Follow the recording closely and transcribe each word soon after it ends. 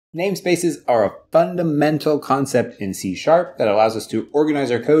Namespaces are a fundamental concept in C# that allows us to organize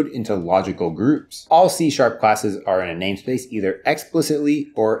our code into logical groups. All C# classes are in a namespace either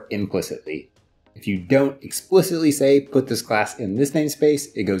explicitly or implicitly. If you don't explicitly say, put this class in this namespace,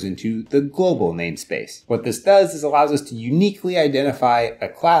 it goes into the global namespace. What this does is allows us to uniquely identify a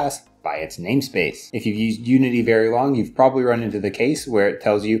class by its namespace. If you've used Unity very long, you've probably run into the case where it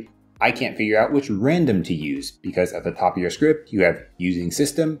tells you, I can't figure out which random to use, because at the top of your script, you have using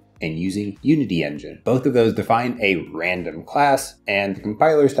system and using Unity engine. Both of those define a random class, and the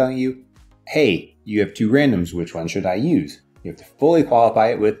compiler is telling you, hey, you have two randoms, which one should I use? You have to fully qualify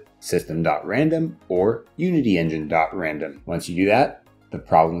it with system.random or unityengine.random. Once you do that, the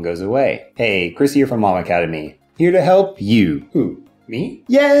problem goes away. Hey, Chris here from LlamAcademy, here to help you. Who? Me?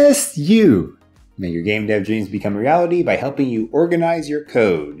 Yes, you! Make your game dev dreams become reality by helping you organize your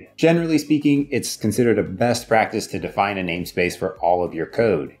code. Generally speaking, it's considered a best practice to define a namespace for all of your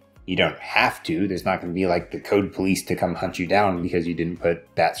code. You don't have to. There's not going to be like the code police to come hunt you down because you didn't put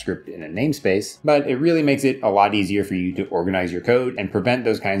that script in a namespace, but it really makes it a lot easier for you to organize your code and prevent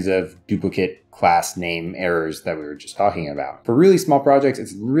those kinds of duplicate class name errors that we were just talking about. For really small projects,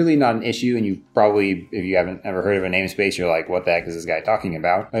 it's really not an issue, and you probably, if you haven't ever heard of a namespace, you're like, what the heck is this guy talking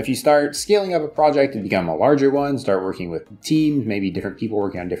about? But if you start scaling up a project and become a larger one, start working with teams, maybe different people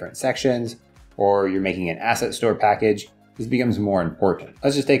working on different sections, or you're making an asset store package, this becomes more important.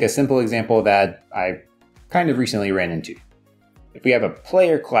 Let's just take a simple example that I kind of recently ran into. If we have a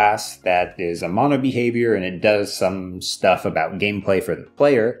player class that is a mono behavior and it does some stuff about gameplay for the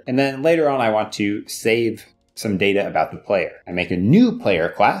player, and then later on I want to save some data about the player. I make a new player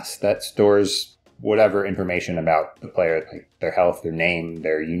class that stores whatever information about the player, like their health, their name,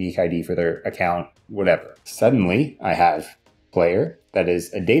 their unique ID for their account, whatever. Suddenly I have player that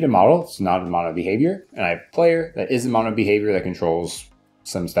is a data model, it's not a mono behavior, and I have player that is a mono behavior that controls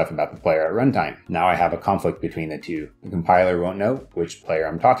some stuff about the player at runtime. Now I have a conflict between the two. The compiler won't know which player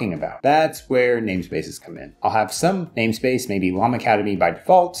I'm talking about. That's where namespaces come in. I'll have some namespace, maybe LlamAcademy by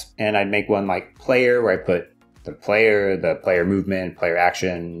default, and I'd make one like player where I put the player movement, player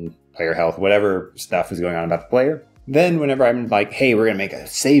action, player health, whatever stuff is going on about the player. Then whenever I'm like, hey, we're gonna make a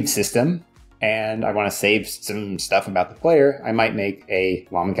save system, and I want to save some stuff about the player, I might make a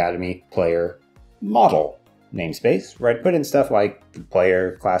LlamAcademy player model namespace where I put in stuff like the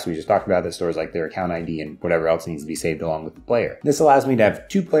player class we just talked about that stores like their account ID and whatever else needs to be saved along with the player. This allows me to have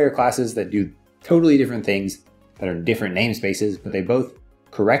two player classes that do totally different things that are different namespaces, but they both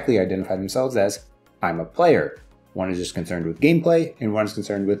correctly identify themselves as I'm a player. One is just concerned with gameplay and one is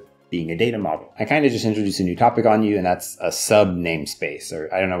concerned with being a data model. I kind of just introduced a new topic on you, and that's a sub-namespace,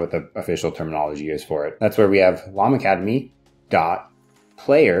 or I don't know what the official terminology is for it. That's where we have LlamAcademy dot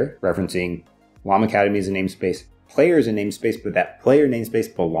player, referencing LlamAcademy as a namespace, player is a namespace, but that player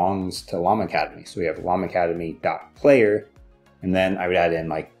namespace belongs to LlamAcademy. So we have LlamAcademy dot player, and then I would add in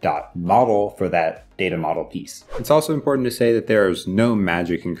like dot model for that data model piece. It's also important to say that there is no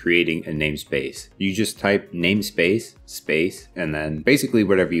magic in creating a namespace. You just type namespace, space, and then basically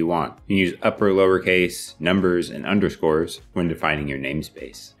whatever you want. You can use upper, lowercase, numbers, and underscores when defining your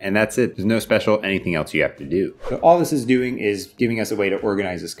namespace. And that's it. There's no special anything else you have to do. So all this is doing is giving us a way to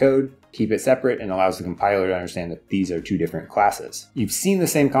organize this code, keep it separate, and allows the compiler to understand that these are two different classes. You've seen the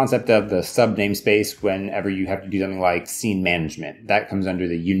same concept of the sub namespace whenever you have to do something like scene management. That comes under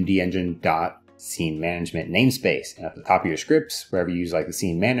the Unity engine dot scene management namespace. And at the top of your scripts, wherever you use like the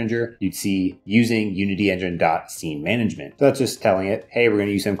scene manager, you'd see using Unity engine dot scene management. So that's just telling it, hey, we're going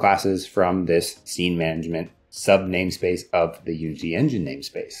to use some classes from this scene management sub namespace of the Unity engine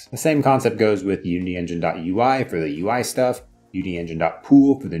namespace. The same concept goes with Unity engine dot UI for the UI stuff, Unity engine dot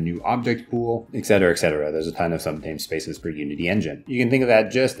pool for the new object pool, etc., etc. There's a ton of sub namespaces for Unity Engine. You can think of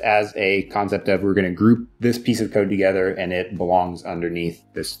that just as a concept of we're going to group this piece of code together and it belongs underneath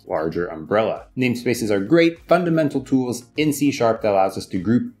this larger umbrella. Namespaces are great fundamental tools in C# that allows us to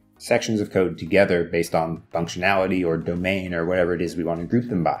group sections of code together based on functionality or domain or whatever it is we want to group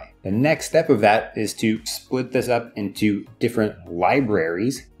them by. The next step of that is to split this up into different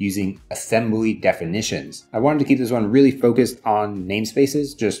libraries using assembly definitions. I wanted to keep this one really focused on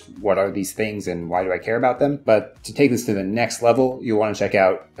namespaces, just what are these things and why do I care about them? But to take this to the next level, you'll want to check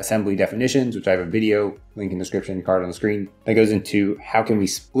out assembly definitions, which I have a video, link in the description, card on the screen, that goes into how can we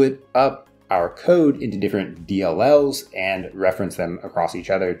split up our code into different DLLs and reference them across each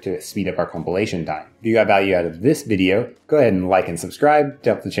other to speed up our compilation time. If you got value out of this video, go ahead and like and subscribe to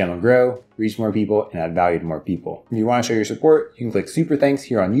help the channel grow, reach more people, and add value to more people. If you want to show your support, you can click Super Thanks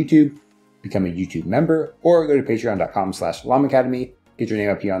here on YouTube, become a YouTube member, or go to patreon.com/LlamAcademy, get your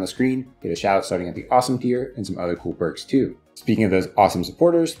name up here on the screen, get a shout out starting at the awesome tier, and some other cool perks too. Speaking of those awesome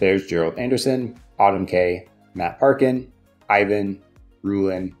supporters, there's Gerald Anderson, Autumn K, Matt Parkin, Ivan,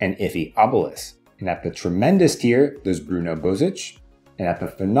 Rulin, and Iffy Obelus. And at the tremendous tier, there's Bruno Bozic. And at the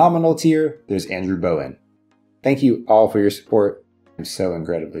phenomenal tier, there's Andrew Bowen. Thank you all for your support. I'm so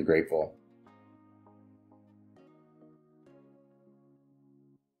incredibly grateful.